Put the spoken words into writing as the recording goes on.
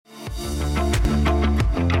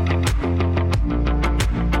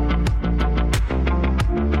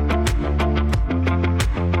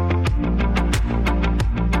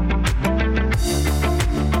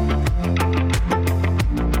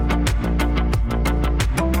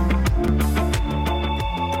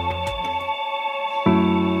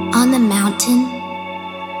mountain,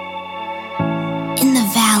 in the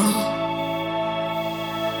valley,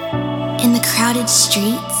 in the crowded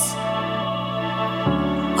streets,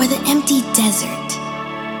 or the empty desert,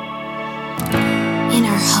 in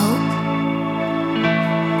our hope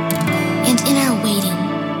and in our waiting,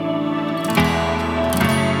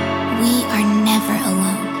 we are never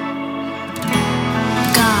alone.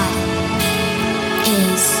 God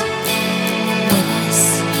is with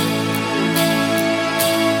us.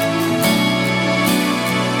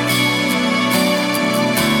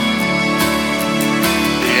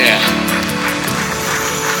 Yeah.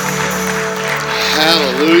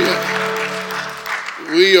 Hallelujah.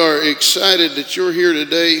 We are excited that you're here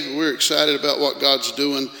today. We're excited about what God's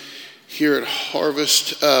doing here at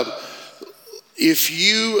Harvest. If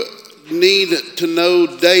you need to know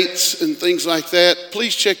dates and things like that,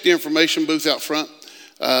 please check the information booth out front.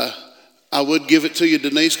 I would give it to you,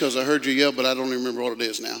 Denise, because I heard you yell, but I don't even remember what it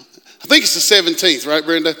is now. I think it's the 17th, right,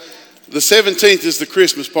 Brenda? The 17th is the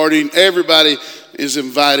Christmas party, and everybody is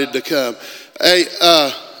invited to come. Hey,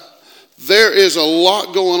 there is a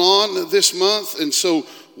lot going on this month, and so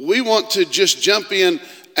we want to just jump in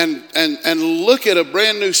and look at a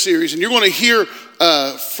brand new series. And you're going to hear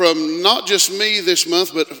from not just me this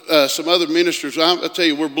month, but some other ministers. I'll tell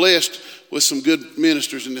you, we're blessed with some good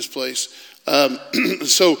ministers in this place.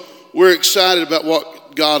 So we're excited about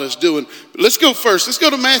what God is doing. But let's go first. Let's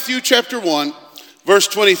go to Matthew chapter 1, verse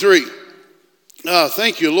 23.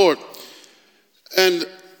 Thank you, Lord. And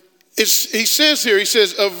he says here,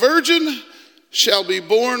 a virgin shall be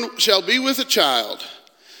with a child,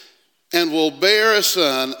 and will bear a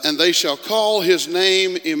son, and they shall call his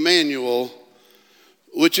name Emmanuel,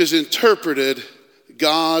 which is interpreted,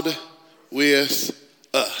 God with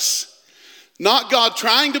us. Not God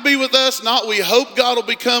trying to be with us, not we hope God will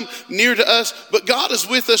become near to us, but God is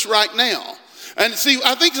with us right now. And see,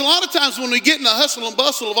 I think a lot of times when we get in the hustle and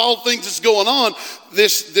bustle of all things that's going on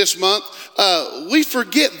this month, we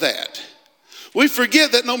forget that. We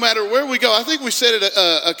forget that no matter where we go. I think we said it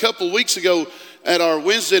a couple weeks ago at our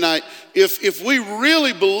Wednesday night. If we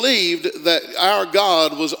really believed that our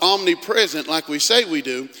God was omnipresent like we say we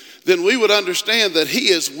do, then we would understand that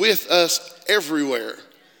he is with us everywhere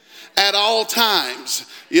at all times,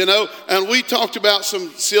 and we talked about some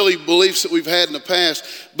silly beliefs that we've had in the past,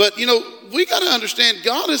 but we got to understand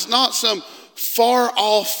God is not some far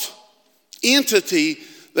off entity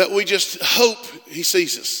that we just hope he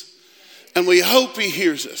sees us. And we hope he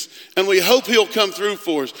hears us. And we hope he'll come through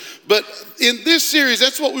for us. But in this series,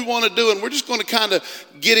 that's what we want to do. And we're just going to kind of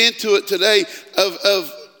get into it today of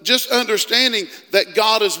just understanding that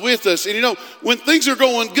God is with us. And when things are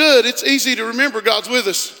going good, it's easy to remember God's with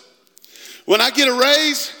us. When I get a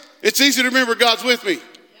raise, it's easy to remember God's with me.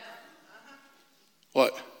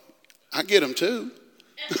 What? I get them too.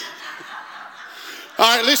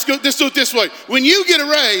 All right, let's do it this way. When you get a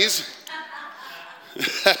raise,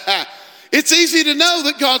 it's easy to know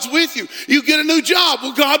that God's with you. You get a new job.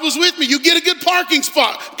 Well, God was with me. You get a good parking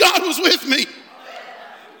spot. God was with me.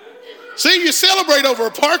 See, you celebrate over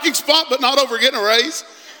a parking spot, but not over getting a raise.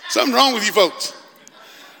 Something wrong with you folks.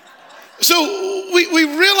 So we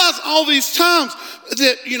realize all these times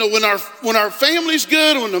that, when our family's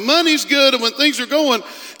good, and when the money's good, and when things are going,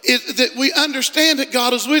 that we understand that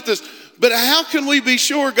God is with us. But how can we be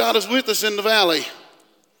sure God is with us in the valley?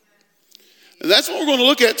 And that's what we're going to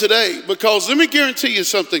look at today, because let me guarantee you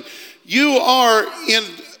something. You are in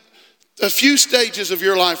a few stages of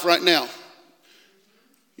your life right now.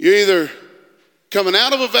 You're either coming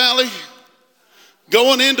out of a valley,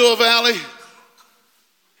 going into a valley,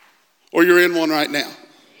 or you're in one right now.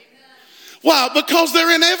 Why? Because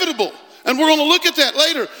they're inevitable. And we're going to look at that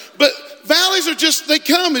later. But valleys they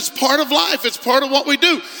come. It's part of life. It's part of what we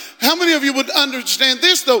do. How many of you would understand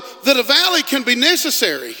this, though, that a valley can be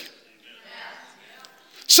necessary?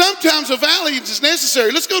 Sometimes a valley is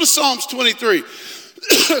necessary. Let's go to Psalms 23.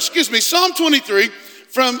 Excuse me, Psalm 23,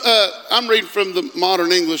 I'm reading from the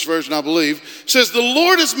Modern English Version, I believe. It says, "The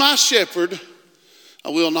Lord is my shepherd, I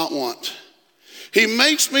will not want. He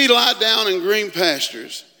makes me lie down in green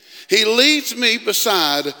pastures. He leads me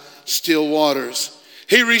beside still waters.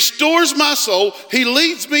 He restores my soul. He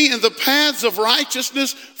leads me in the paths of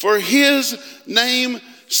righteousness for his name's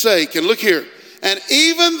sake." And look here. "And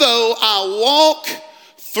even though I walk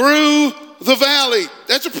through the valley,"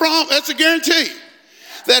 that's a guarantee.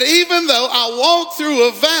 That even though I walk through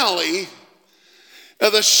a valley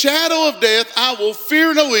of the shadow of death, I will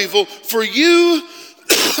fear no evil, for you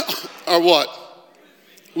are what?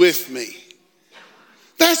 With me.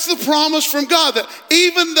 That's the promise from God, that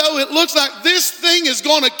even though it looks like this thing is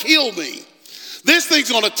going to kill me, This thing's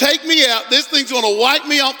going to take me out. This thing's going to wipe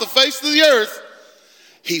me off the face of the earth.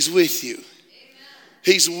 He's with you.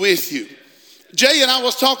 He's with you. Jay and I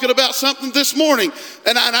was talking about something this morning,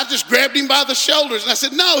 and I just grabbed him by the shoulders, and I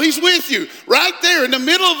said, no, he's with you. Right there in the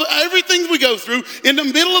middle of everything we go through, in the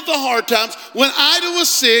middle of the hard times, when Ida was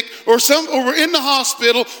sick, or we're in the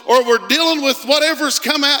hospital, or we're dealing with whatever's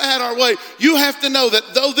come out our way, you have to know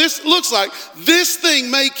that though this looks like this thing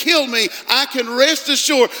may kill me, I can rest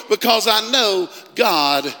assured because I know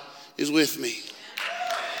God is with me.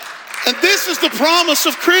 And this is the promise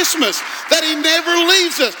of Christmas, that he never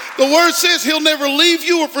leaves us. The word says he'll never leave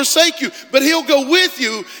you or forsake you, but he'll go with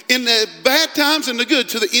you in the bad times and the good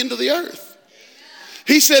to the end of the earth.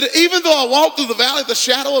 He said, even though I walk through the valley of the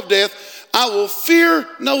shadow of death, I will fear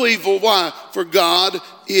no evil. Why? For God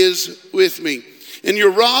is with me. And your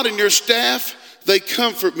rod and your staff, they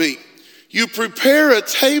comfort me. You prepare a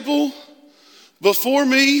table before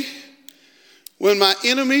me when my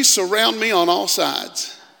enemies surround me on all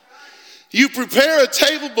sides. You prepare a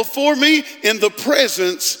table before me in the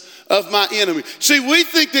presence of my enemy. See, we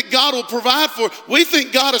think that God will provide for us. We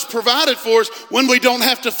think God has provided for us when we don't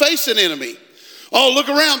have to face an enemy. Oh, look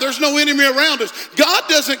around. There's no enemy around us. God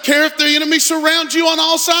doesn't care if the enemy surrounds you on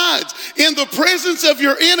all sides. In the presence of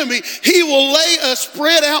your enemy, he will lay a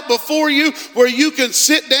spread out before you where you can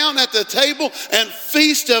sit down at the table and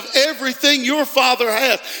feast of everything your Father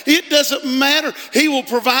has. It doesn't matter. He will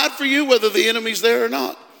provide for you whether the enemy's there or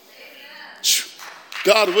not.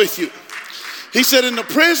 God with you. He said, in the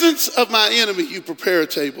presence of my enemy, you prepare a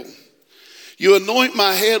table. You anoint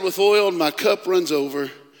my head with oil and my cup runs over.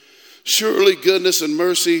 Surely goodness and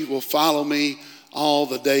mercy will follow me all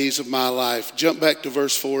the days of my life. Jump back to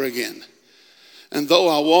verse 4 again. And though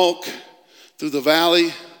I walk through the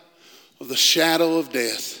valley of the shadow of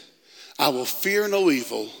death, I will fear no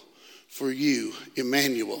evil, for you,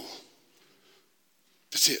 Emmanuel.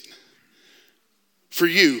 That's it. For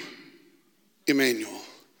you, Emmanuel.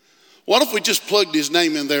 What if we just plugged his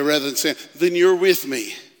name in there rather than saying, then you're with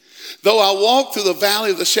me. Though I walk through the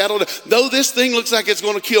valley of the shadow of death, though this thing looks like it's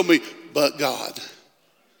going to kill me, but God.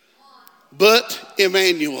 But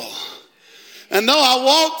Emmanuel. And though I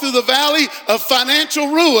walk through the valley of financial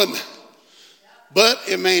ruin, but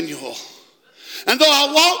Emmanuel. And though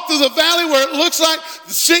I walk through the valley where it looks like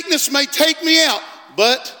the sickness may take me out,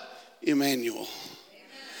 but Emmanuel.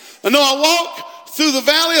 And though I walk through the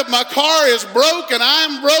valley of my car is broke and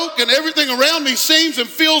I'm broke and everything around me seems and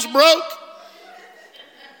feels broke,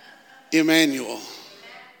 Emmanuel.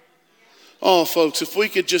 Oh, folks, if we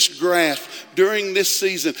could just grasp during this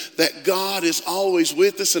season that God is always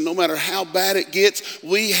with us, and no matter how bad it gets,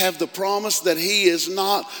 we have the promise that he is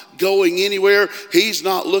not going anywhere. He's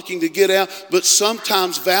not looking to get out, but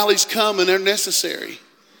sometimes valleys come and they're necessary.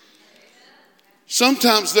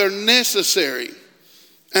 Sometimes they're necessary.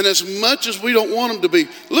 And as much as we don't want them to be,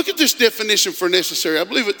 look at this definition for necessary. I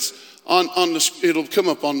believe it's it'll come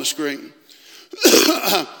up on the screen.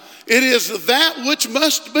 It is that which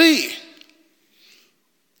must be.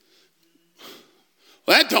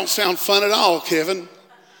 Well, that don't sound fun at all, Kevin.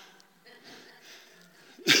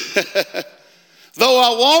 Though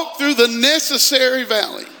I walk through the necessary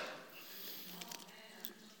valley,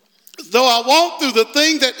 though I walk through the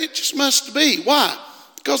thing that it just must be. Why?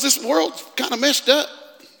 Because this world's kind of messed up.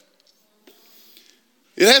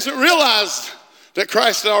 It hasn't realized that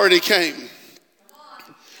Christ already came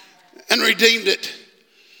and redeemed it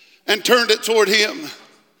and turned it toward him.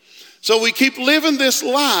 So we keep living this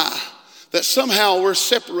lie that somehow we're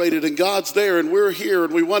separated and God's there and we're here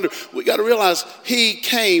and we wonder. We got to realize he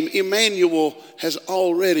came. Emmanuel has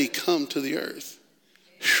already come to the earth.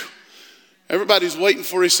 Whew. Everybody's waiting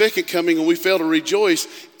for his second coming and we fail to rejoice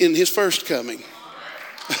in his first coming.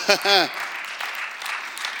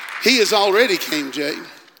 He has already came, Jay.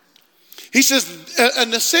 He says a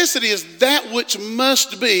necessity is that which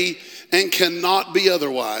must be and cannot be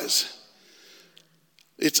otherwise.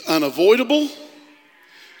 It's unavoidable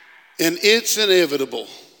and it's inevitable.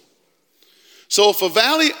 So if a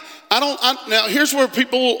valley, now here's where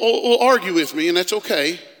people will argue with me, and that's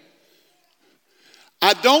okay.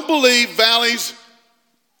 I don't believe valleys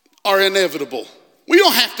are inevitable. We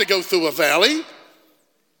don't have to go through a valley.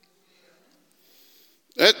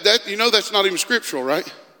 That's not even scriptural,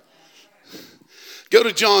 right? Go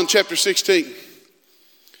to John chapter 16.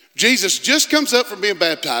 Jesus just comes up from being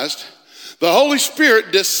baptized. The Holy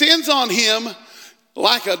Spirit descends on him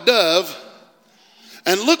like a dove.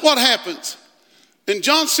 And look what happens. In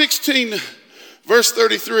John 16, verse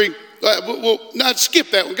 33, now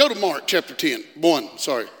skip that one. Go to Mark chapter 10, 1,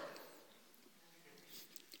 sorry.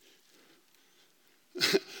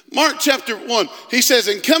 Mark chapter 1, he says,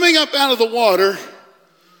 and coming up out of the water,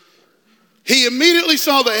 he immediately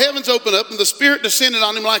saw the heavens open up and the Spirit descended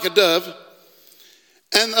on him like a dove.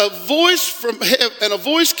 And a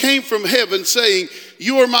voice came from heaven saying,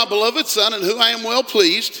 you are my beloved Son in whom I am well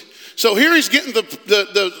pleased. So here he's getting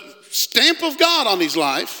the stamp of God on his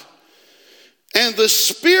life. And the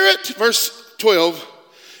Spirit, verse 12,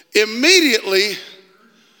 immediately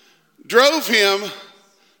drove him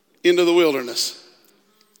into the wilderness.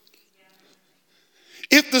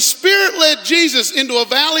 If the Spirit led Jesus into a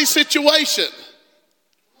valley situation,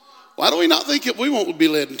 why do we not think that we won't be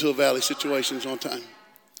led into a valley situations on time?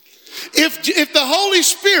 If the Holy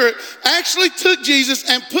Spirit actually took Jesus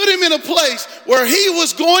and put him in a place where he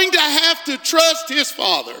was going to have to trust his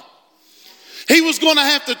Father, he was going to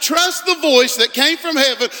have to trust the voice that came from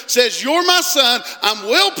heaven, says, you're my Son, I'm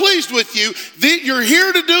well pleased with you, you're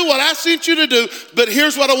here to do what I sent you to do, but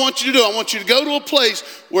here's what I want you to do. I want you to go to a place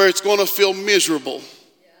where it's going to feel miserable.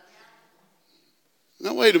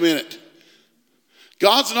 Now, wait a minute.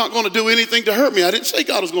 God's not going to do anything to hurt me. I didn't say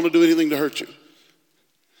God was going to do anything to hurt you.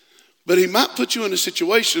 But he might put you in a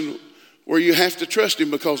situation where you have to trust him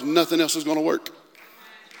because nothing else is going to work.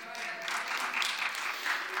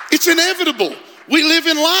 It's inevitable. We live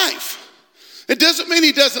in life. It doesn't mean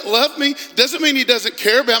he doesn't love me. Doesn't mean he doesn't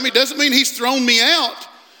care about me. Doesn't mean he's thrown me out.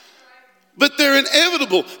 But they're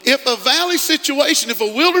inevitable. If a valley situation, if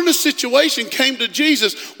a wilderness situation came to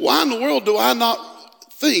Jesus, why in the world do I not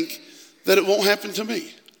think that it won't happen to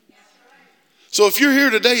me? So if you're here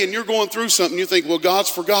today and you're going through something, you think, well, God's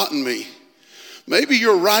forgotten me. Maybe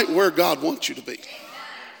you're right where God wants you to be.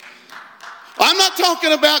 I'm not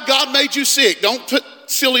talking about God made you sick. Don't put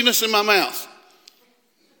silliness in my mouth.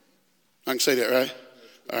 I can say that, right?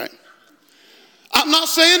 All right. I'm not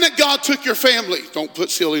saying that God took your family. Don't put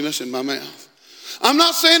silliness in my mouth. I'm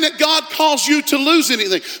not saying that God caused you to lose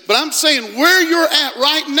anything, but I'm saying where you're at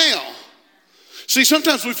right now. See,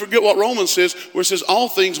 sometimes we forget what Romans says, where it says all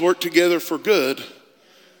things work together for good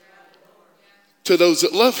to those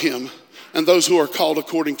that love him and those who are called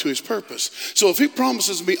according to his purpose. So if he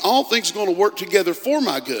promises me all things are going to work together for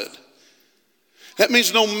my good, that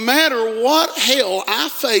means no matter what hell I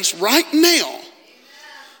face right now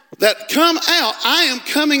that come out, I am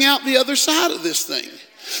coming out the other side of this thing.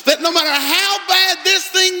 That no matter how bad this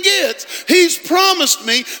thing gets, he's promised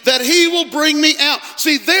me that he will bring me out.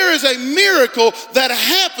 See, there is a miracle that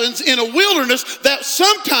happens in a wilderness that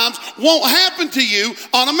sometimes won't happen to you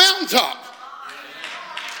on a mountaintop.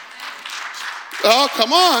 Oh,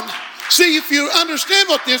 come on. See, if you understand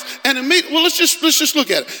what this, let's just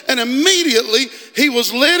look at it. And immediately he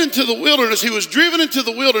was led into the wilderness. He was driven into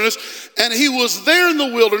the wilderness, and he was there in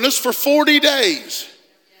the wilderness for 40 days.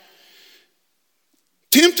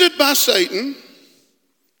 Tempted by Satan,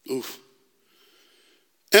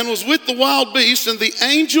 and was with the wild beasts, and the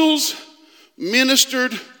angels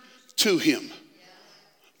ministered to him.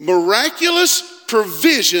 Miraculous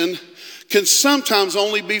provision can sometimes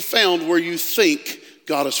only be found where you think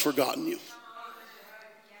God has forgotten you.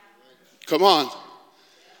 Come on.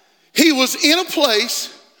 He was in a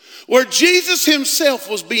place where Jesus himself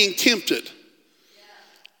was being tempted.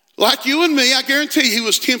 Like you and me, I guarantee he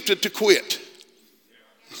was tempted to quit.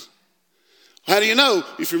 How do you know?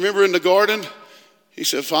 If you remember in the garden, he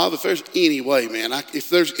said, Father, if there's any way, man, if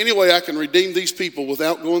there's any way I can redeem these people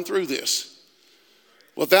without going through this,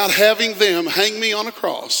 without having them hang me on a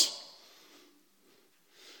cross,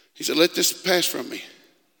 he said, let this pass from me.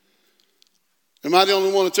 Am I the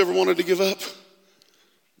only one that's ever wanted to give up?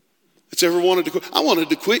 That's ever wanted to quit? I wanted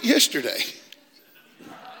to quit yesterday.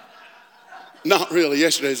 Not really.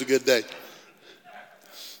 Yesterday's a good day.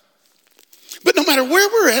 But no matter where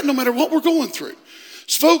we're at, no matter what we're going through,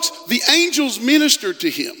 folks, the angels ministered to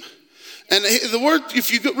him. And the word,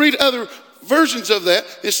 if you read other versions of that,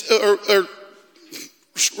 or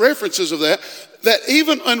references of that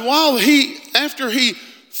even, and while after he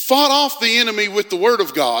fought off the enemy with the word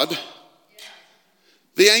of God,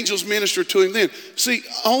 the angels ministered to him then. See,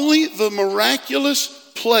 only the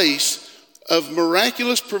miraculous place of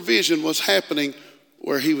miraculous provision was happening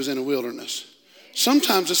where he was in a wilderness.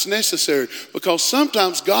 Sometimes it's necessary because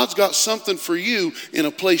sometimes God's got something for you in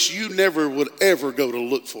a place you never would ever go to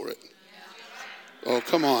look for it. Oh,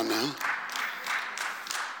 come on now.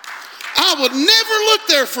 I would never look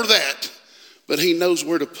there for that. But he knows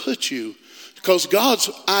where to put you because God's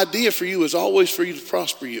idea for you is always for you to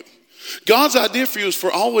prosper you. God's idea for you is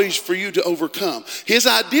always for you to overcome. His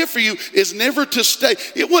idea for you is never to stay.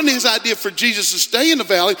 It wasn't his idea for Jesus to stay in the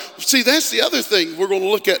valley. See, that's the other thing we're going to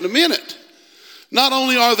look at in a minute. Not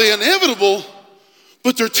only are they inevitable,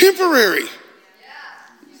 but they're temporary.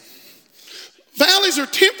 Valleys are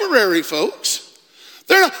temporary, folks.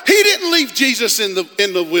 They're not, he didn't leave Jesus in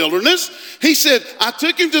the wilderness. He said, I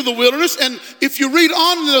took him to the wilderness. And if you read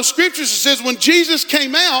on in those scriptures, it says when Jesus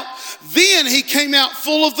came out, then he came out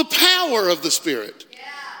full of the power of the Spirit.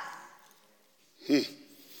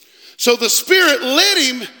 So the Spirit led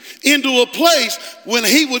him into a place when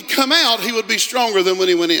he would come out, he would be stronger than when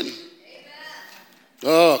he went in. Amen.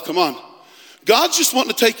 Oh, come on. God's just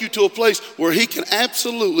wanting to take you to a place where he can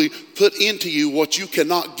absolutely put into you what you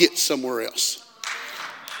cannot get somewhere else.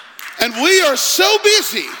 And we are so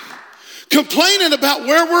busy complaining about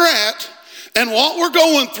where we're at and what we're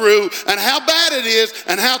going through and how bad it is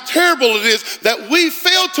and how terrible it is that we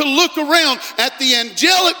fail to look around at the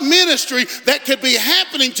angelic ministry that could be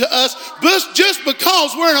happening to us just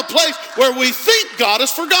because we're in a place where we think God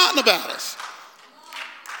has forgotten about us.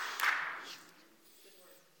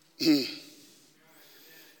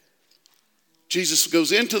 Jesus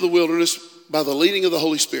goes into the wilderness by the leading of the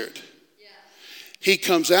Holy Spirit. He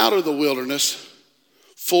comes out of the wilderness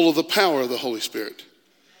full of the power of the Holy Spirit.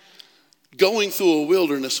 Going through a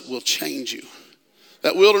wilderness will change you.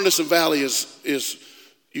 That wilderness and valley is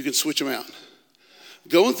you can switch them out.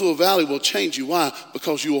 Going through a valley will change you. Why?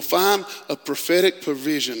 Because you will find a prophetic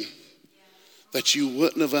provision that you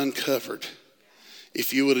wouldn't have uncovered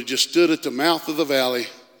if you would have just stood at the mouth of the valley.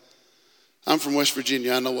 I'm from West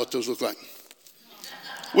Virginia. I know what those look like.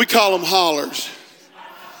 We call them hollers.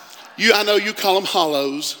 I know you call them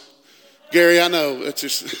hollows. Gary, I know. It's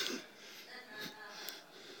just...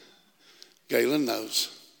 Galen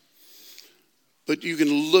knows. But you can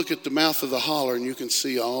look at the mouth of the holler and you can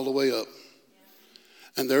see all the way up.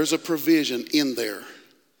 And there's a provision in there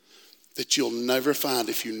that you'll never find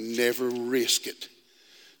if you never risk it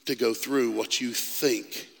to go through what you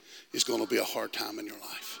think is going to be a hard time in your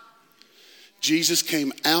life. Jesus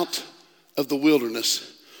came out of the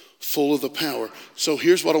wilderness full of the power. So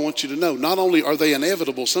here's what I want you to know. Not only are they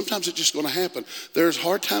inevitable, sometimes it's just going to happen. There's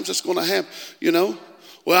hard times that's going to happen, you know.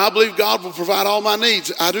 Well, I believe God will provide all my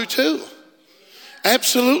needs. I do too.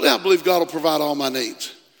 Absolutely, I believe God will provide all my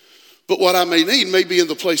needs. But what I may need may be in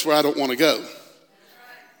the place where I don't want to go.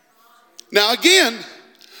 Now again,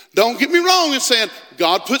 don't get me wrong in saying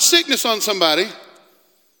God put sickness on somebody.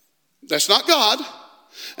 That's not God.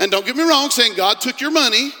 And don't get me wrong saying God took your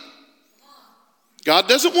money. God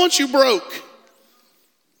doesn't want you broke.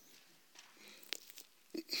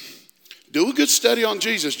 Do a good study on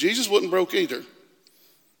Jesus. Jesus wasn't broke either.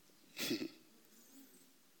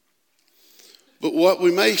 But what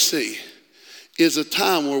we may see is a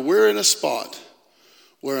time where we're in a spot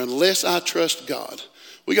where unless I trust God,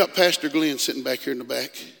 we got Pastor Glenn sitting back here in the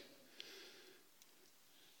back.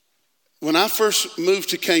 When I first moved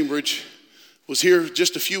to Cambridge, was here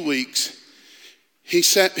just a few weeks, he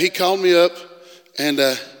called me up and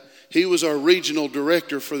he was our regional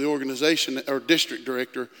director for the organization, or district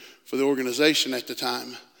director for the organization at the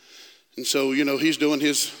time. And so, you know, he's doing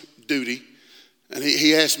his duty. And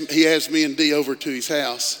he asked me and Dee over to his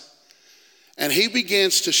house. And he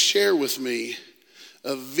begins to share with me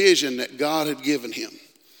a vision that God had given him.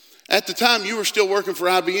 At the time, you were still working for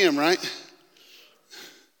IBM, right?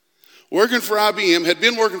 Working for IBM, had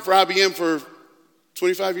been working for IBM for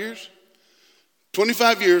 25 years?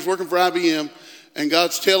 25 years working for IBM, and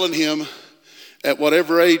God's telling him at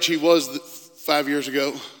whatever age he was 5 years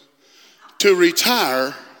ago to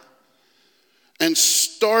retire and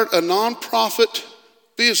start a nonprofit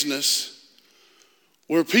business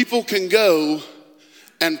where people can go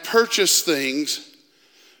and purchase things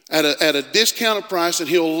at a discounted price, and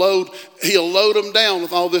he'll load them down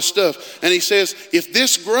with all this stuff. And he says, if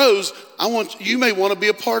this grows, you may want to be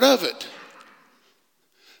a part of it.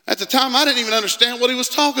 At the time, I didn't even understand what he was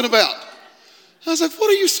talking about. I was like, what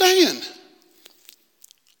are you saying?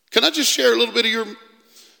 Can I just share a little bit of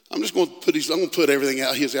I'm going to put everything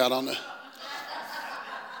out his out on the.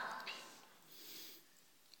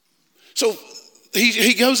 So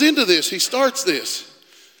he goes into this. He starts this.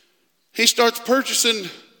 He starts purchasing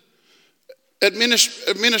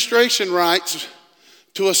administration rights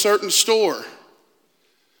to a certain store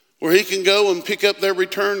where he can go and pick up their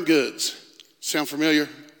return goods. Sound familiar?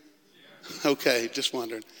 Okay, just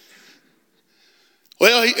wondering.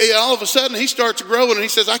 Well, all of a sudden he starts growing and he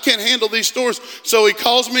says, I can't handle these stores. So he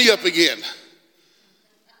calls me up again.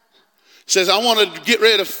 Says, I want to get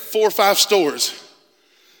rid of 4 or 5 stores.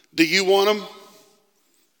 Do you want them?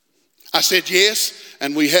 I said yes,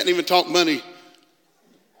 and we hadn't even talked money.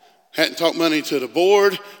 Hadn't talked money to the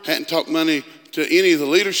board, hadn't talked money to any of the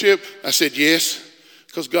leadership. I said yes,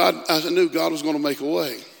 because I knew God was going to make a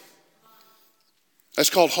way. That's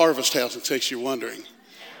called Harvest House, in case you're wondering.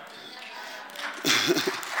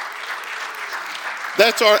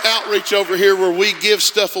 That's our outreach over here where we give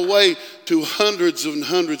stuff away to hundreds and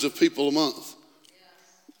hundreds of people a month.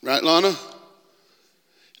 Right, Lana?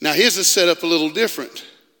 Now his is set up a little different.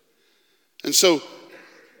 And so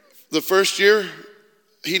the first year,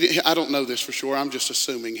 I don't know this for sure. I'm just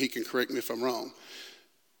assuming. He can correct me if I'm wrong.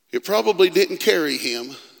 It probably didn't carry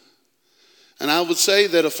him. And I would say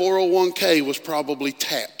that a 401k was probably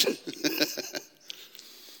tapped.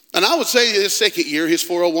 And I would say his second year, his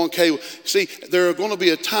 401k, see, there are going to be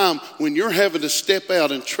a time when you're having to step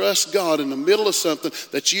out and trust God in the middle of something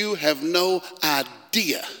that you have no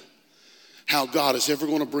idea how God is ever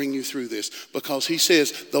going to bring you through this. Because he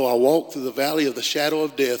says, though I walk through the valley of the shadow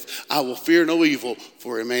of death, I will fear no evil,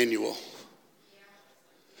 for Emmanuel.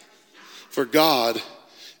 For God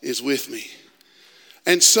is with me.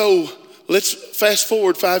 And so let's fast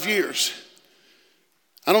forward 5 years.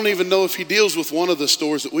 I don't even know if he deals with one of the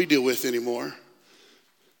stores that we deal with anymore.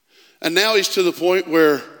 And now he's to the point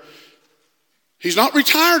where he's not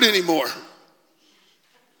retired anymore.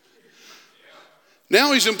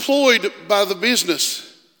 Now he's employed by the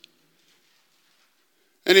business.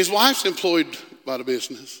 And his wife's employed by the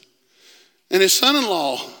business. And his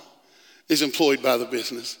son-in-law is employed by the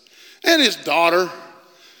business. And his daughter.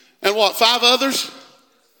 And what, 5 others?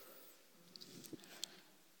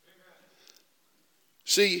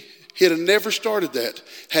 See, he'd have never started that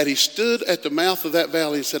had he stood at the mouth of that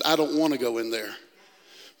valley and said, I don't want to go in there.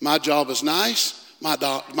 My job is nice. My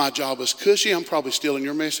job is cushy. I'm probably stealing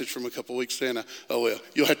your message from a couple weeks saying, oh well,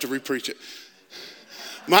 you'll have to repreach it.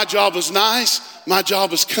 My job is nice. My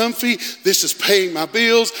job is comfy. This is paying my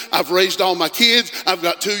bills. I've raised all my kids. I've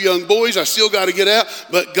got 2 young boys. I still got to get out.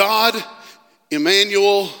 But God,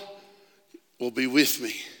 Emmanuel, will be with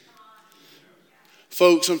me.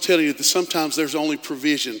 Folks, I'm telling you that sometimes there's only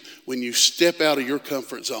provision when you step out of your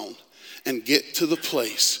comfort zone and get to the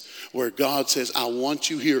place where God says, I want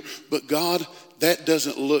you here. But God, that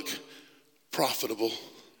doesn't look profitable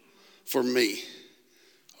for me.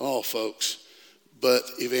 Oh, folks, but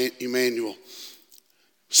Emmanuel.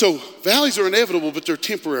 So valleys are inevitable, but they're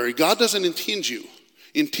temporary. God doesn't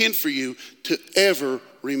intend for you to ever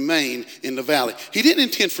remain in the valley. He didn't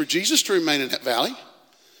intend for Jesus to remain in that valley.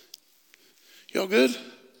 Y'all good?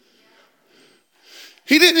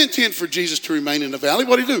 He didn't intend for Jesus to remain in the valley.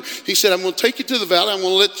 What did he do? He said, I'm going to take you to the valley. I'm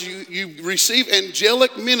going to let you receive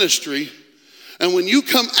angelic ministry. And when you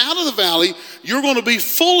come out of the valley, you're going to be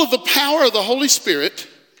full of the power of the Holy Spirit.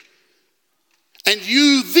 And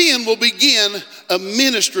you then will begin a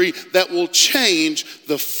ministry that will change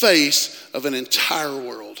the face of an entire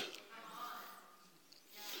world.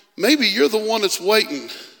 Maybe you're the one that's waiting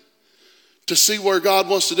to see where God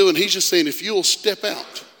wants to do. And he's just saying, if you'll step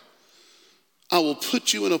out, I will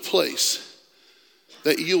put you in a place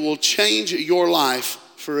that you will change your life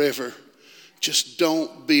forever. Just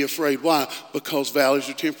don't be afraid. Why? Because valleys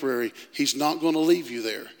are temporary. He's not going to leave you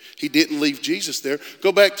there. He didn't leave Jesus there.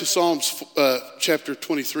 Go back to Psalms chapter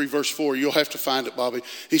 23, verse 4. You'll have to find it, Bobby.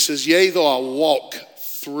 He says, yea, though I walk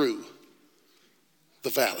through the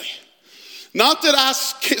valley. Not that I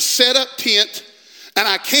set up tent and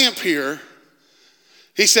I camp here.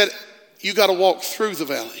 He said, you got to walk through the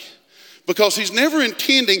valley. Because he's never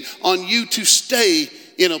intending on you to stay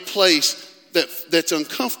in a place that's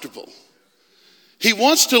uncomfortable. He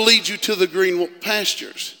wants to lead you to the green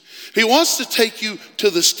pastures. He wants to take you to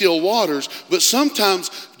the still waters, but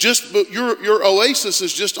sometimes your oasis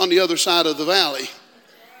is just on the other side of the valley.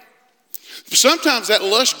 Sometimes that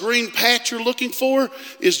lush green patch you're looking for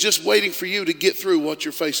is just waiting for you to get through what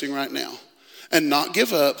you're facing right now. And not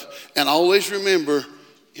give up, and always remember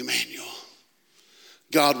Emmanuel,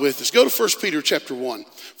 God with us. Go to 1 Peter chapter 1.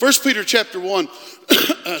 1 Peter chapter 1,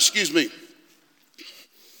 excuse me.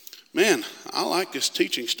 Man, I like this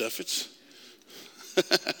teaching stuff. It's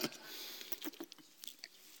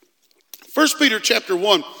 1 Peter chapter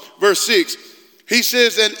 1, verse 6. He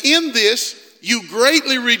says, and in this you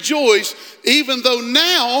greatly rejoice, even though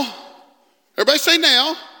now, everybody say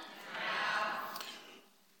now.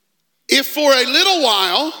 If for a little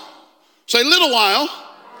while, say little while,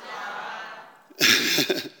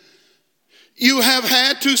 you have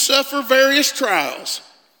had to suffer various trials.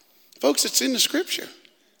 Folks, it's in the scripture.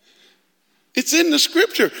 It's in the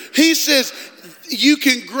scripture. He says you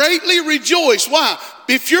can greatly rejoice. Why?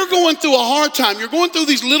 If you're going through a hard time, you're going through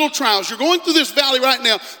these little trials, you're going through this valley right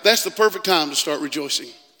now, that's the perfect time to start rejoicing.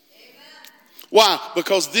 Amen. Why?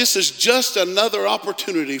 Because this is just another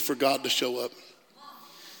opportunity for God to show up.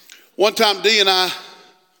 One time, Dee and I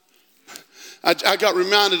got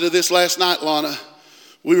reminded of this last night, Lana.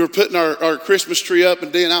 We were putting our Christmas tree up,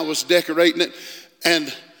 and Dee and I was decorating it,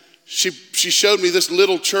 and she showed me this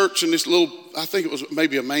little church and this little I think it was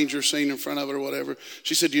maybe a manger scene in front of it or whatever.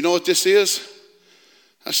 She said, do you know what this is?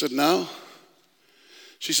 I said, no.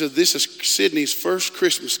 She said, this is Sydney's first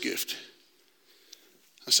Christmas gift.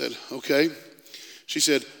 I said, okay. She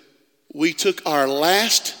said, we took our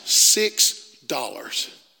last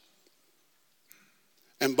 $6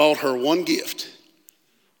 and bought her one gift.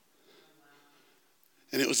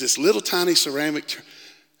 And it was this little tiny ceramic.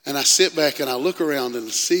 And I sit back and I look around and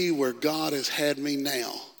see where God has had me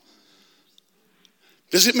now.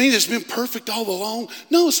 Does it mean it's been perfect all along?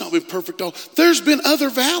 No, it's not been perfect all. There's been other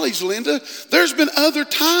valleys, Linda. There's been other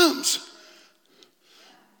times.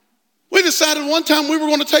 We decided one time we were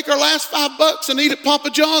going to take our last $5 and eat at Papa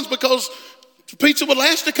John's because the pizza would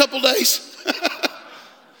last a couple days.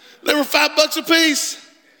 They were $5 a piece.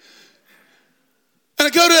 And I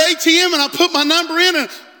go to the ATM and I put my number in and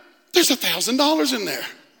there's $1,000 in there.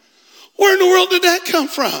 Where in the world did that come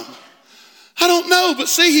from? I don't know, but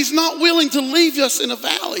see, he's not willing to leave us in a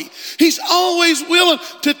valley. He's always willing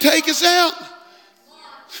to take us out.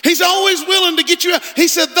 He's always willing to get you out. He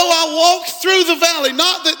said, though I walk through the valley,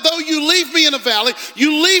 not that though you leave me in a valley,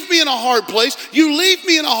 you leave me in a hard place, you leave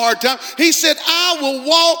me in a hard time. He said, I will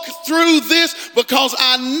walk through this because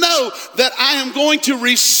I know that I am going to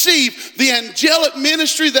receive the angelic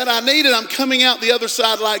ministry that I need, and I'm coming out the other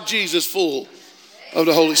side like Jesus, full of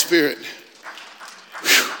the Holy Spirit.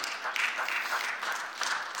 Whew.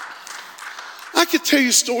 I could tell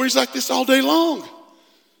you stories like this all day long.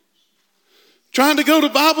 Trying to go to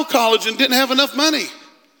Bible college and didn't have enough money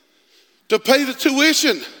to pay the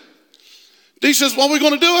tuition. Dee says, what are we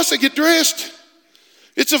going to do? I said, get dressed.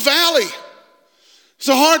 It's a valley. It's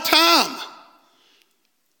a hard time.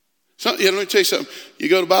 So, let me tell you something. You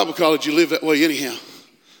go to Bible college, you live that way anyhow.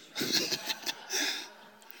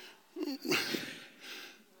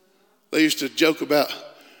 They used to joke about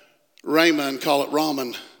Rhema and call it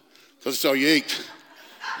ramen because it's all you ate.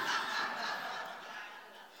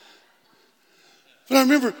 But I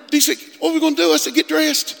remember, he said, what are we going to do? I said, get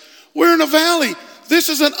dressed. We're in a valley. This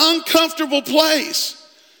is an uncomfortable place.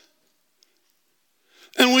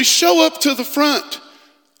 And we show up to the front.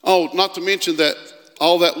 Oh, not to mention that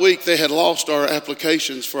all that week they had lost our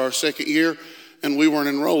applications for our second year, and we weren't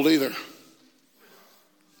enrolled either.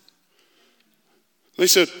 They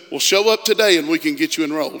said, well, show up today and we can get you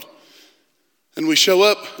enrolled. And we show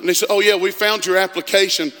up, and they said, oh yeah, we found your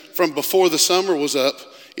application from before the summer was up.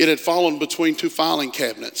 It had fallen between two filing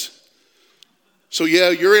cabinets. So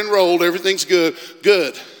yeah, you're enrolled, everything's good.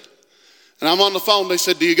 Good. And I'm on the phone, they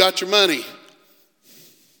said, do you got your money?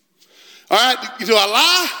 All right, do I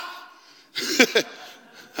lie?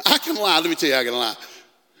 I can lie, let me tell you I can lie.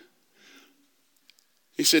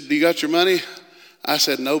 He said, do you got your money? I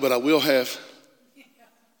said, no, but I will have.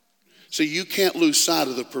 See, you can't lose sight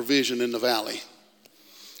of the provision in the valley.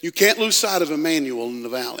 You can't lose sight of Emmanuel in the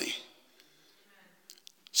valley.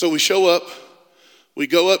 So we show up, we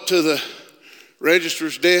go up to the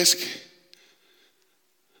registrar's desk,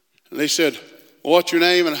 and they said, well, what's your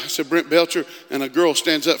name? And I said, Brent Belcher. And a girl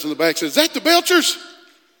stands up from the back and says, is that the Belchers?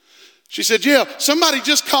 She said, yeah, somebody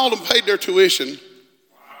just called and paid their tuition.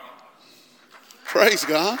 Wow. Praise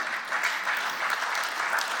God.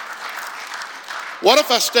 What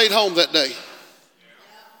if I stayed home that day?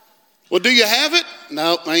 Well, do you have it?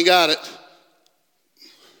 No, I ain't got it.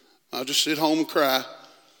 I'll just sit home and cry.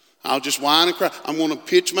 I'll just whine and cry. I'm going to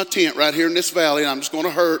pitch my tent right here in this valley, and I'm just going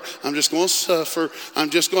to hurt. I'm just going to suffer.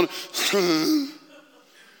 I'm just going to...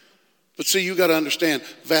 But see, you got to understand,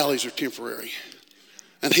 valleys are temporary.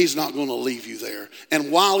 And he's not going to leave you there.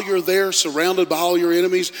 And while you're there, surrounded by all your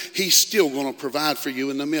enemies, he's still going to provide for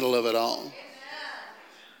you in the middle of it all.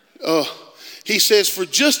 He says, for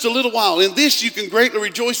just a little while, in this you can greatly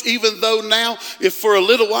rejoice, even though now, if for a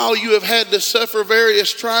little while you have had to suffer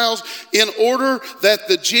various trials, in order that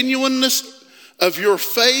the genuineness of your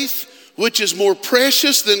faith, which is more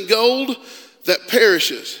precious than gold that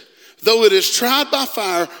perishes, though it is tried by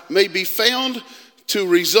fire, may be found to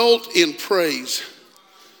result in praise.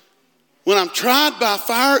 When I'm tried by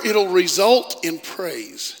fire, it'll result in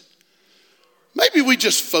praise. Maybe we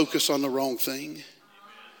just focus on the wrong thing.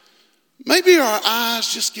 Maybe our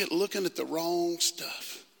eyes just get looking at the wrong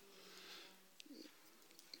stuff.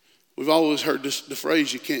 We've always heard the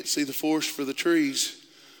phrase, you can't see the forest for the trees.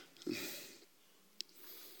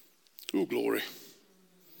 Oh, glory.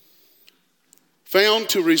 Found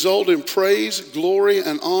to result in praise, glory,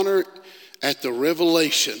 and honor at the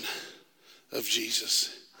revelation of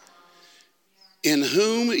Jesus, in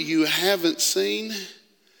whom you haven't seen,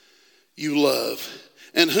 you love.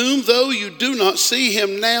 And whom, though you do not see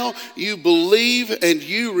him now, you believe and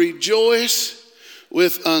you rejoice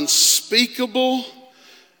with unspeakable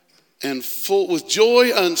and full with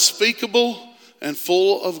joy unspeakable and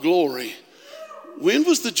full of glory. When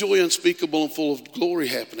was the joy unspeakable and full of glory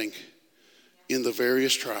happening? In the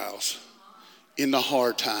various trials, in the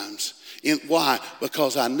hard times. Why?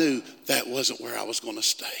 Because I knew that wasn't where I was going to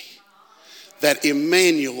stay. That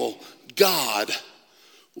Emmanuel, God,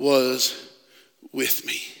 was with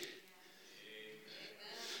me.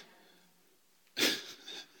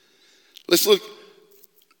 Let's look.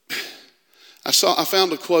 I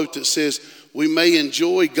found a quote that says, "We may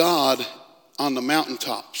enjoy God on the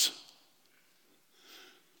mountaintops,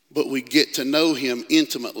 but we get to know him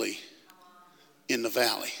intimately in the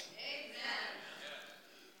valley."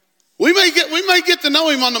 We may get to know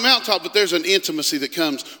him on the mountaintop, but there's an intimacy that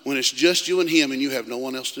comes when it's just you and him and you have no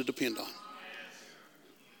one else to depend on.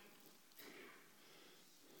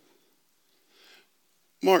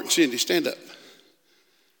 Mark and Cindy, stand up.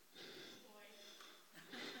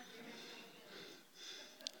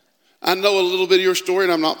 I know a little bit of your story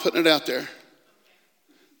and I'm not putting it out there.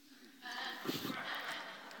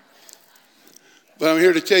 But I'm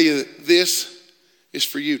here to tell you that this is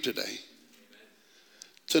for you today.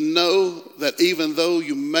 To know that even though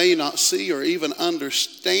you may not see or even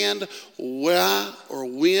understand why or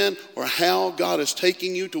when or how God is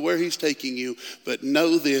taking you to where he's taking you, but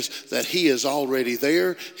know this, that he is already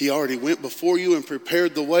there. He already went before you and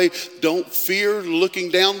prepared the way. Don't fear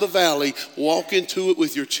looking down the valley. Walk into it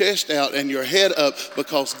with your chest out and your head up,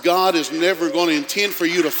 because God is never going to intend for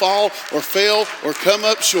you to fall or fail or come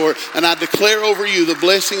up short. And I declare over you the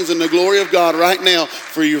blessings and the glory of God right now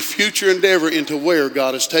for your future endeavor into where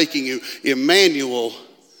God is taking you. Emmanuel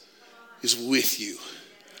is with you.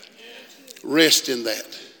 Rest in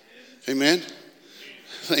that. Amen.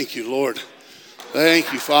 Thank you, Lord.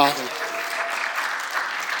 Thank you, Father.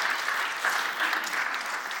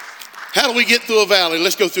 How do we get through a valley?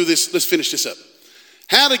 Let's go through this. Let's finish this up.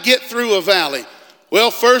 How to get through a valley?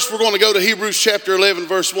 Well, first we're going to go to Hebrews chapter 11,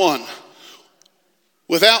 verse 1.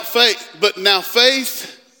 Without faith, but now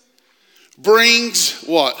faith brings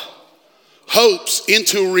what? Hopes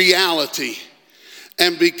into reality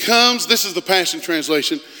and becomes, this is the Passion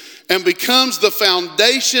Translation, and becomes the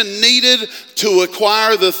foundation needed to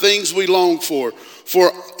acquire the things we long for.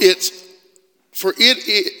 For it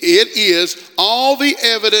is all the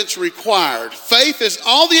evidence required. Faith is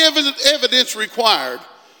all the evidence required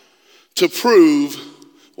to prove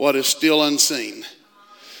what is still unseen.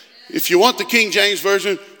 If you want the King James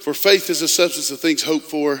Version, for faith is the substance of things hoped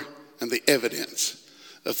for and the evidence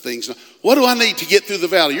of things. What do I need to get through the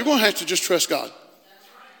valley? You're going to have to just trust God.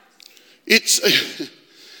 It's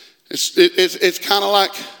kind of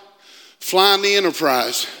like flying the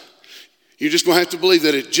Enterprise. You're just going to have to believe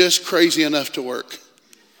that it's just crazy enough to work.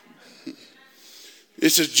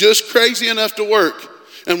 It's just crazy enough to work.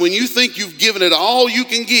 And when you think you've given it all you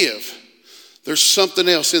can give, there's something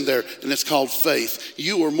else in there, and it's called faith.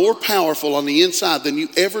 You are more powerful on the inside than you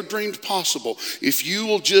ever dreamed possible if you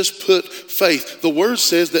will just put faith. The word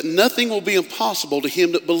says that nothing will be impossible to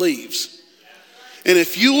him that believes. And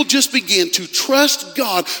if you will just begin to trust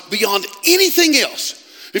God beyond anything else,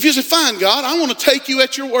 if you say, fine, God, I want to take you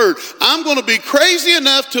at your word. I'm going to be crazy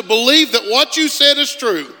enough to believe that what you said is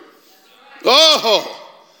true. Oh,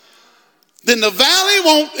 then the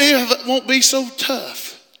valley won't be so tough.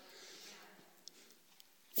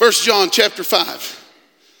 1 John chapter 5.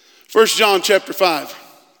 1 John chapter 5.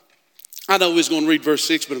 I know we was going to read verse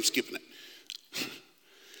 6, but I'm skipping it.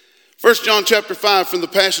 1 John chapter 5 from the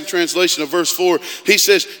Passion Translation of verse 4. He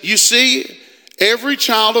says, you see, every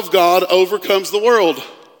child of God overcomes the world.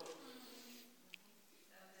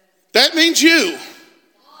 That means you.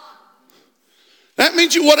 That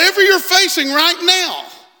means you. Whatever you're facing right now,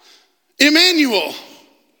 Emmanuel,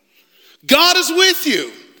 God is with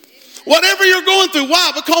you. Whatever you're going through.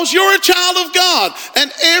 Why? Because you're a child of God.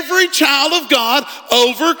 And every child of God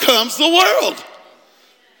overcomes the world.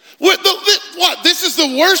 What? This is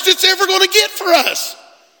the worst it's ever going to get for us.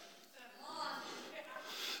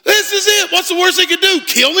 This is it. What's the worst they could do?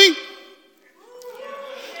 Kill me?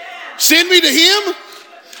 Send me to him?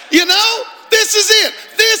 You know, this is it.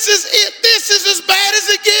 This is it. This is as bad as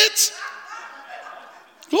it gets.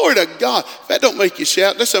 Glory to God. If that don't make you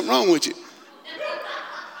shout, there's something wrong with you.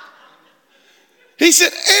 He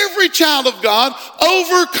said, every child of God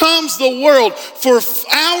overcomes the world, for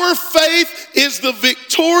our faith is the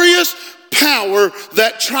victorious power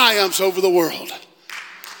that triumphs over the world.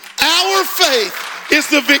 Our faith is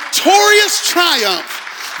the victorious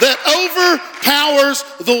triumph that overpowers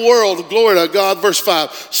the world. Glory to God. Verse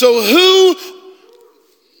 5. So who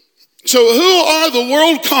are the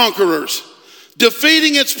world conquerors?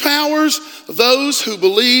 Defeating its powers, those who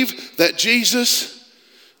believe that Jesus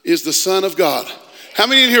is the Son of God. How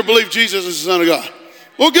many in here believe Jesus is the Son of God?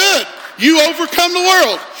 Well, good. You overcome the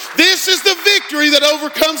world. This is the victory that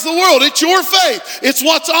overcomes the world. It's your faith. It's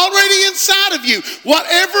what's already inside of you.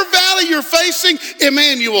 Whatever valley you're facing,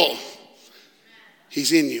 Emmanuel,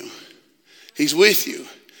 he's in you. He's with you.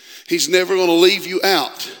 He's never going to leave you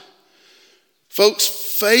out. Folks,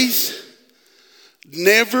 faith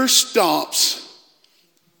never stops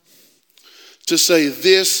to say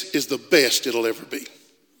this is the best it'll ever be.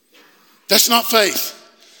 That's not faith.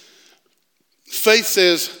 Faith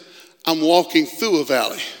says, I'm walking through a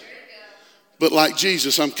valley, but like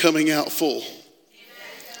Jesus, I'm coming out full.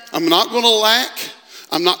 I'm not going to lack.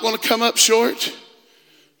 I'm not going to come up short.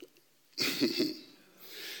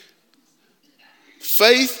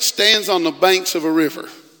 Faith stands on the banks of a river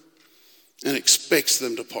and expects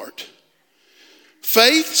them to part.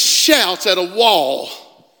 Faith shouts at a wall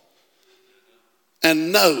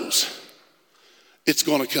and knows it's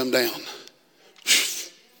going to come down.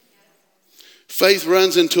 Faith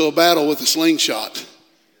runs into a battle with a slingshot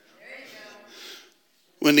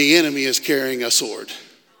when the enemy is carrying a sword.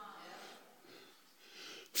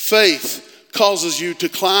 Faith causes you to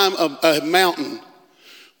climb a mountain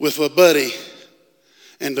with a buddy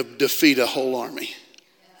and to defeat a whole army.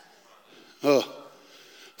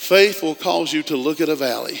 Faith will cause you to look at a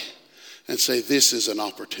valley and say, this is an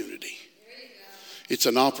opportunity. It's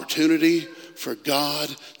an opportunity for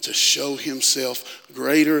God to show himself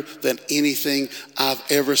greater than anything I've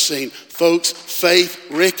ever seen. Folks, faith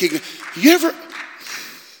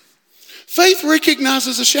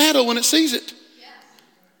recognizes a shadow when it sees it.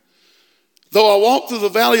 Though I walk through the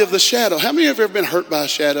valley of the shadow. How many have ever been hurt by a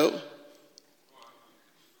shadow?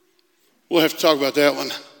 We'll have to talk about that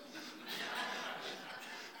one.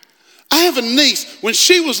 I have a niece. When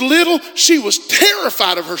she was little, she was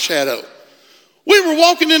terrified of her shadow. We were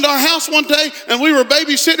walking into our house one day and we were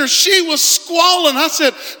babysitters. She was squalling. I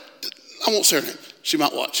said, I won't say her name. She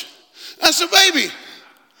might watch. I said, baby,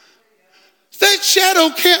 that shadow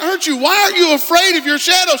can't hurt you. Why are you afraid of your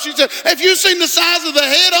shadow? She said, have you seen the size of the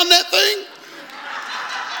head on that thing?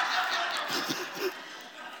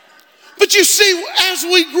 But you see, as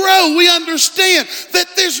we grow, we understand that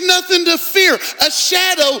there's nothing to fear. A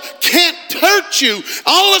shadow can't hurt you.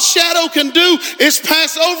 All a shadow can do is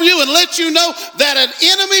pass over you and let you know that an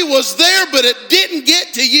enemy was there, but it didn't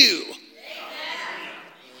get to you.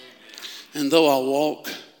 And though I walk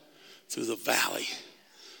through the valley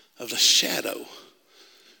of the shadow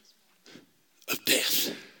of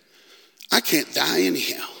death, I can't die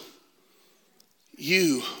anyhow.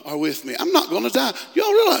 You are with me. I'm not going to die.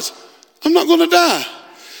 Y'all realize I'm not going to die.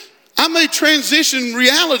 I may transition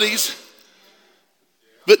realities,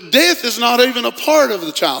 but death is not even a part of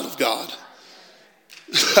the child of God.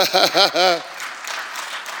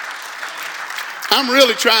 I'm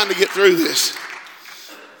really trying to get through this.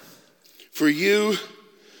 For you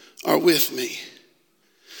are with me.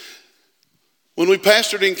 When we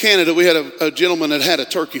pastored in Canada, we had a gentleman that had a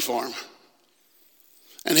turkey farm.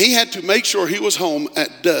 And he had to make sure he was home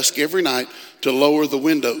at dusk every night to lower the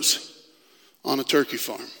windows on a turkey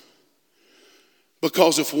farm.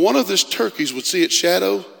 Because if one of those turkeys would see its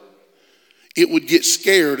shadow, it would get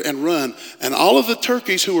scared and run. And all of the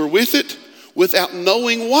turkeys who were with it, without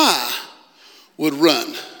knowing why, would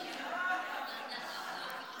run.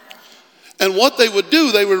 And what they would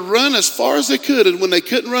do, they would run as far as they could. And when they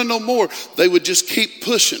couldn't run no more, they would just keep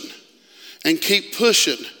pushing and keep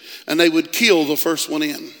pushing. And they would kill the first one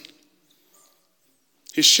in.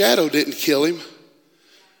 His shadow didn't kill him.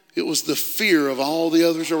 It was the fear of all the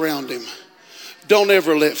others around him. Don't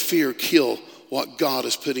ever let fear kill what God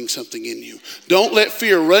is putting something in you. Don't let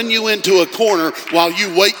fear run you into a corner while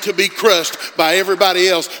you wait to be crushed by everybody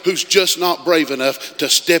else who's just not brave enough to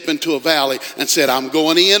step into a valley and said, I'm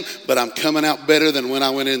going in, but I'm coming out better than when I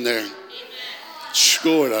went in there.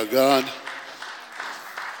 Glory to God.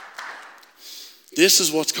 This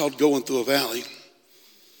is what's called going through a valley.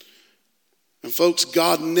 And folks,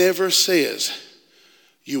 God never says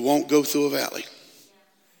you won't go through a valley.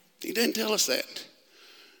 He didn't tell us that.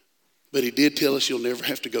 But he did tell us you'll never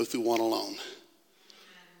have to go through one alone.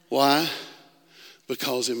 Why?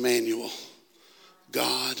 Because Emmanuel,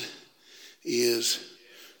 God is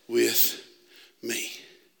with me.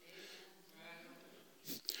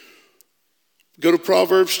 Go to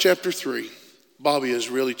Proverbs chapter 3. Bobby is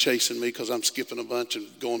really chasing me because I'm skipping a bunch and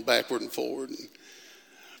going backward and forward.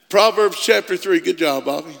 Proverbs chapter 3. Good job,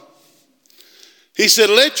 Bobby. He said,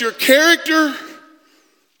 let your character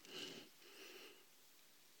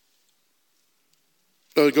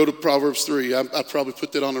go to Proverbs 3. I probably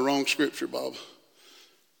put that on the wrong scripture, Bob.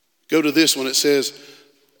 Go to this one. It says,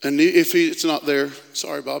 And if it's not there,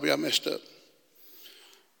 sorry, Bobby, I messed up.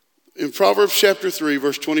 In Proverbs chapter 3,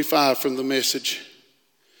 verse 25 from the Message,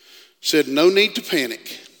 said, no need to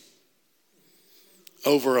panic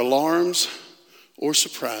over alarms or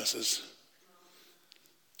surprises.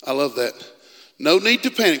 I love that. No need to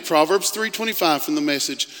panic. Proverbs 3:25 from the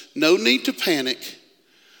Message. No need to panic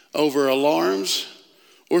over alarms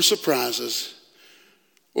or surprises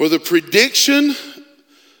or the prediction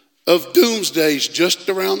of doomsdays just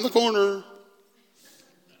around the corner.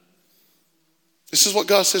 This is what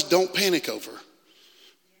God says, don't panic over.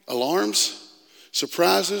 Alarms,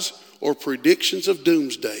 surprises, or predictions of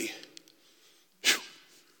doomsday. Whew.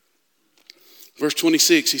 Verse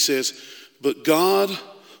 26, he says, but God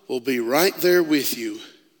will be right there with you.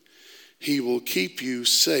 He will keep you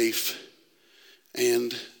safe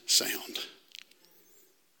and sound.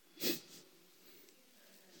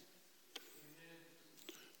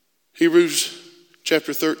 Hebrews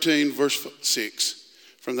chapter 13, verse 6.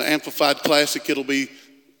 From the Amplified Classic, it'll be,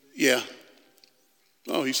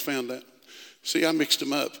 Oh, he's found that. See, I mixed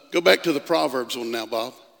them up. Go back to the Proverbs one now,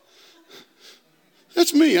 Bob.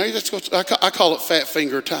 That's me. I call it fat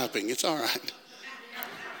finger typing. It's all right.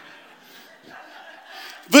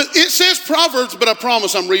 But it says Proverbs, but I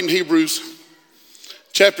promise I'm reading Hebrews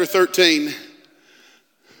chapter 13.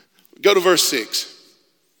 Go to verse 6.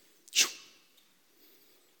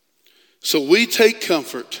 So we take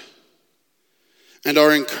comfort and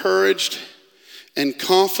are encouraged and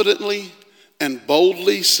confidently and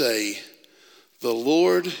boldly say, the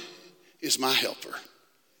Lord is my helper.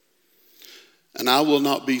 And I will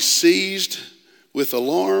not be seized with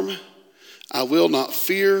alarm. I will not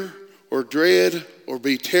fear or dread or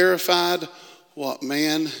be terrified what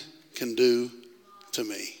man can do to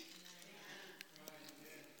me.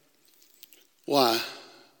 Why?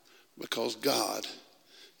 Because God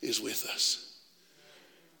is with us.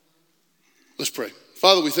 Let's pray.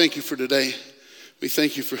 Father, we thank you for today. We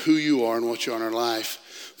thank you for who you are and what you are in our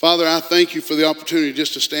life. Father, I thank you for the opportunity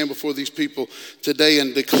just to stand before these people today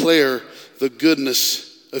and declare the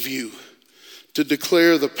goodness of you, to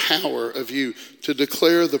declare the power of you, to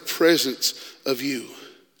declare the presence of you.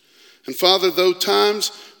 And Father, though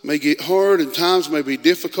times may get hard and times may be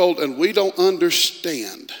difficult and we don't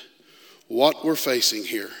understand what we're facing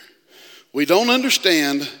here, we don't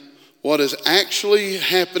understand what is actually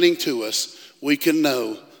happening to us, we can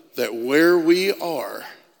know that where we are,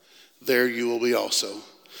 there you will be also.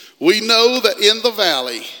 We know that in the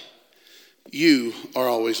valley, you are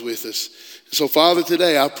always with us. So Father,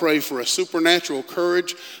 today I pray for a supernatural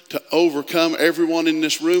courage to overcome everyone in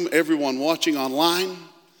this room, everyone watching online,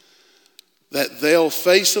 that they'll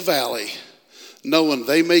face a valley knowing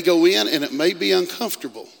they may go in and it may be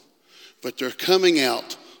uncomfortable, but they're coming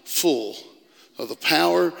out full of the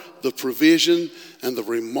power, the provision, and the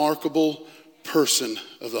remarkable person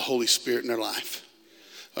of the Holy Spirit in their life.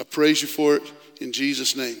 I praise you for it in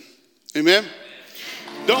Jesus' name. Amen.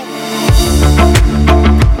 Don't